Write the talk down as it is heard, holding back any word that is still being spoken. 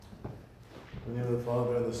In the name of the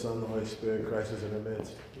Father, and the Son, and the Holy Spirit, Christ is in our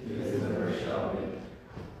midst.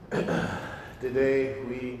 Today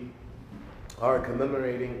we are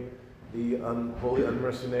commemorating the holy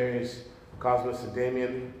Unmercenaries, Cosmas and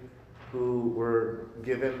Damian, who were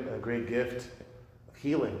given a great gift of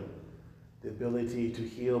healing, the ability to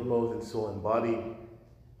heal both in soul and body.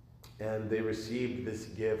 And they received this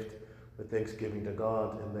gift with thanksgiving to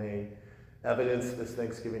God, and they evidenced this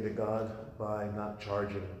thanksgiving to God by not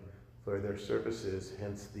charging for their services,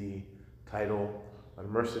 hence the title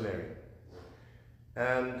Unmercenary.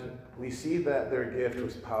 And we see that their gift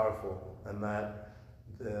was powerful, and that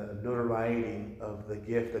the notoriety of the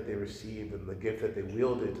gift that they received and the gift that they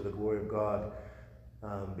wielded to the glory of God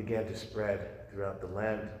began to spread throughout the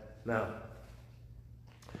land. Now,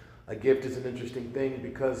 a gift is an interesting thing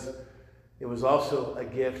because it was also a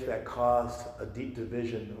gift that caused a deep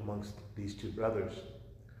division amongst these two brothers.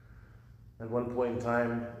 At one point in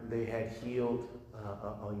time, they had healed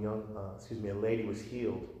a lady was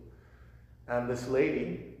healed. And this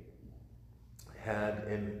lady had,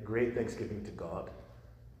 in great thanksgiving to God,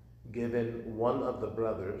 given one of the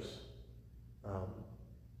brothers, I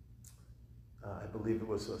believe it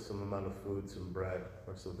was some amount of food, some bread,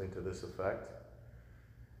 or something to this effect.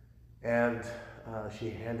 And she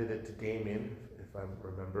handed it to Damian, if I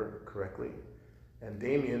remember correctly. And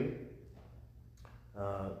Damian,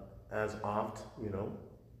 as oft,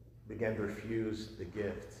 began to refuse the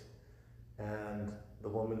gift. And the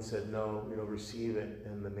woman said, no, receive it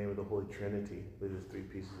in the name of the Holy Trinity. It is 3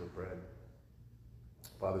 pieces of bread.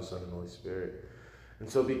 Father, Son, and Holy Spirit. And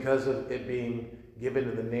so because of it being given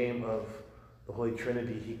in the name of the Holy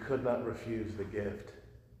Trinity, he could not refuse the gift.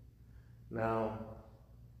 Now,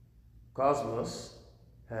 Cosmas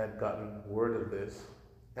had gotten word of this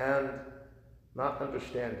and not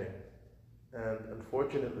understanding. And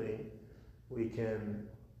unfortunately, we can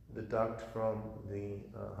deduct from the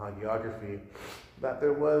hagiography that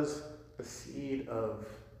there was a seed of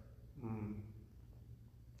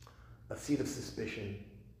suspicion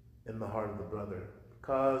in the heart of the brother,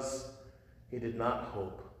 because he did not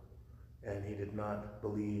hope and he did not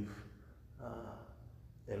believe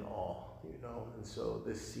in all, and so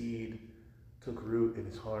this seed took root in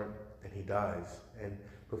his heart and he dies. And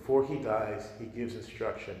before he dies, he gives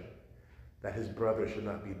instruction that his brother should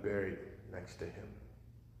not be buried next to him.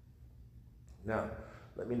 Now,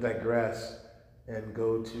 let me digress and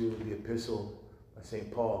go to the epistle of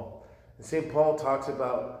St. Paul. And St. Paul talks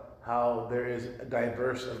about how there is a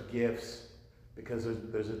diverse of gifts because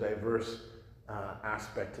there's a diverse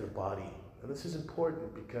aspect to the body. And this is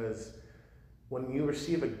important because when you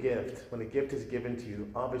receive a gift, when a gift is given to you,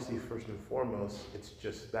 obviously first and foremost, it's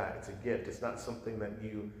just that. It's a gift. It's not something that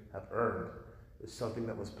you have earned. It's something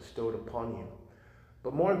that was bestowed upon you.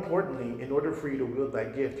 But more importantly, in order for you to wield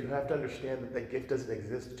that gift, you have to understand that that gift doesn't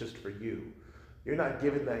exist just for you. You're not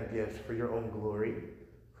given that gift for your own glory,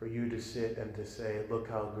 for you to sit and to say, look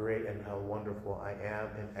how great and how wonderful I am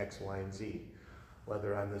in X, Y, and Z.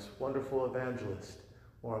 Whether I'm this wonderful evangelist,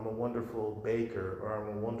 or I'm a wonderful baker, or I'm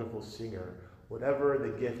a wonderful singer, whatever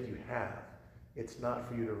the gift you have, it's not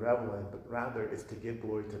for you to revel in, but rather it's to give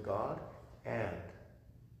glory to God, and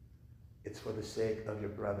it's for the sake of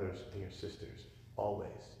your brothers and your sisters.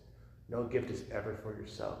 Always. No gift is ever for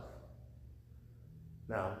yourself.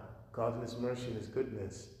 Now, God in his mercy and his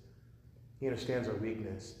goodness, he understands our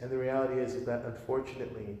weakness. And the reality is that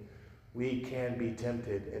unfortunately, we can be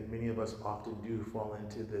tempted, and many of us often do fall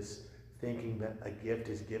into this thinking that a gift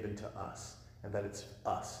is given to us, and that it's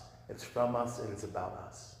us. It's from us, and it's about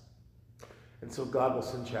us. And so God will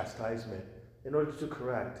send chastisement in order to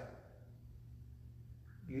correct.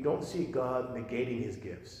 You don't see God negating his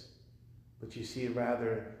gifts, but you see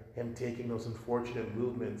rather him taking those unfortunate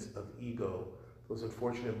movements of ego, those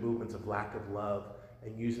unfortunate movements of lack of love,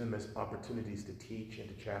 and using them as opportunities to teach and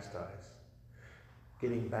to chastise.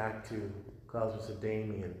 Getting back to Cosmas and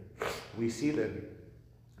Damian, we see then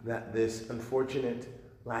that this unfortunate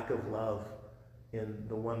lack of love in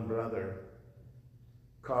the one brother,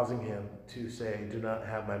 causing him to say, do not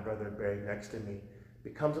have my brother buried next to me,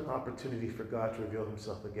 becomes an opportunity for God to reveal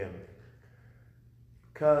himself again.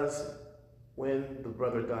 Because when the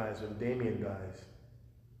brother dies, when Damian dies,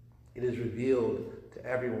 it is revealed to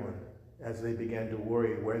everyone as they began to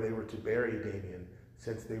worry where they were to bury Damian,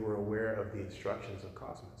 since they were aware of the instructions of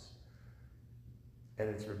Cosmas. And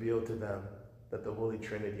it's revealed to them that the Holy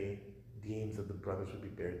Trinity deems that the brothers would be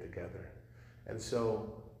buried together. And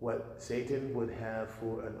so what Satan would have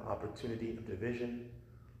for an opportunity of division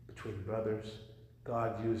between brothers,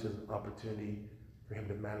 God used as an opportunity for him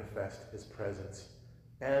to manifest his presence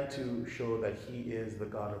and to show that he is the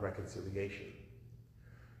God of reconciliation.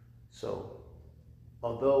 So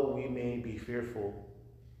although we may be fearful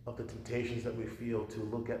of the temptations that we feel to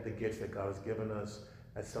look at the gifts that God has given us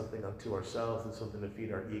as something unto ourselves and something to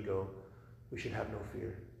feed our ego, we should have no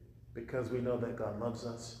fear, because we know that God loves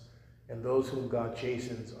us, and those whom God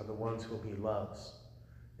chastens are the ones whom he loves.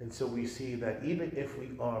 And so we see that even if we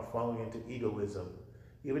are falling into egoism,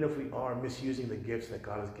 even if we are misusing the gifts that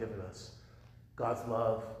God has given us, God's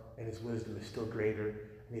love and his wisdom is still greater,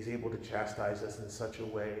 and he's able to chastise us in such a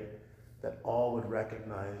way that all would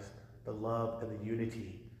recognize the love and the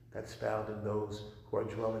unity that's found in those who are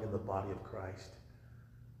dwelling in the body of Christ.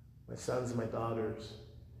 My sons and my daughters,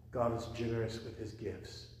 God is generous with his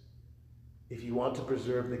gifts. If you want to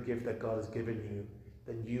preserve the gift that God has given you,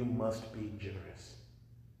 then you must be generous.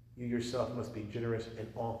 You yourself must be generous in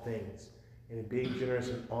all things. And in being generous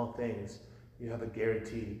in all things, you have a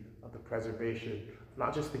guarantee of the preservation,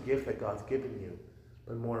 not just the gift that God's given you,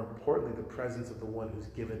 but more importantly, the presence of the one who's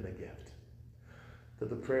given the gift. That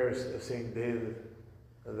the prayers of St. David,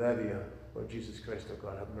 Alleluia, Lord Jesus Christ, our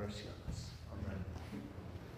God, have mercy on us. Amen.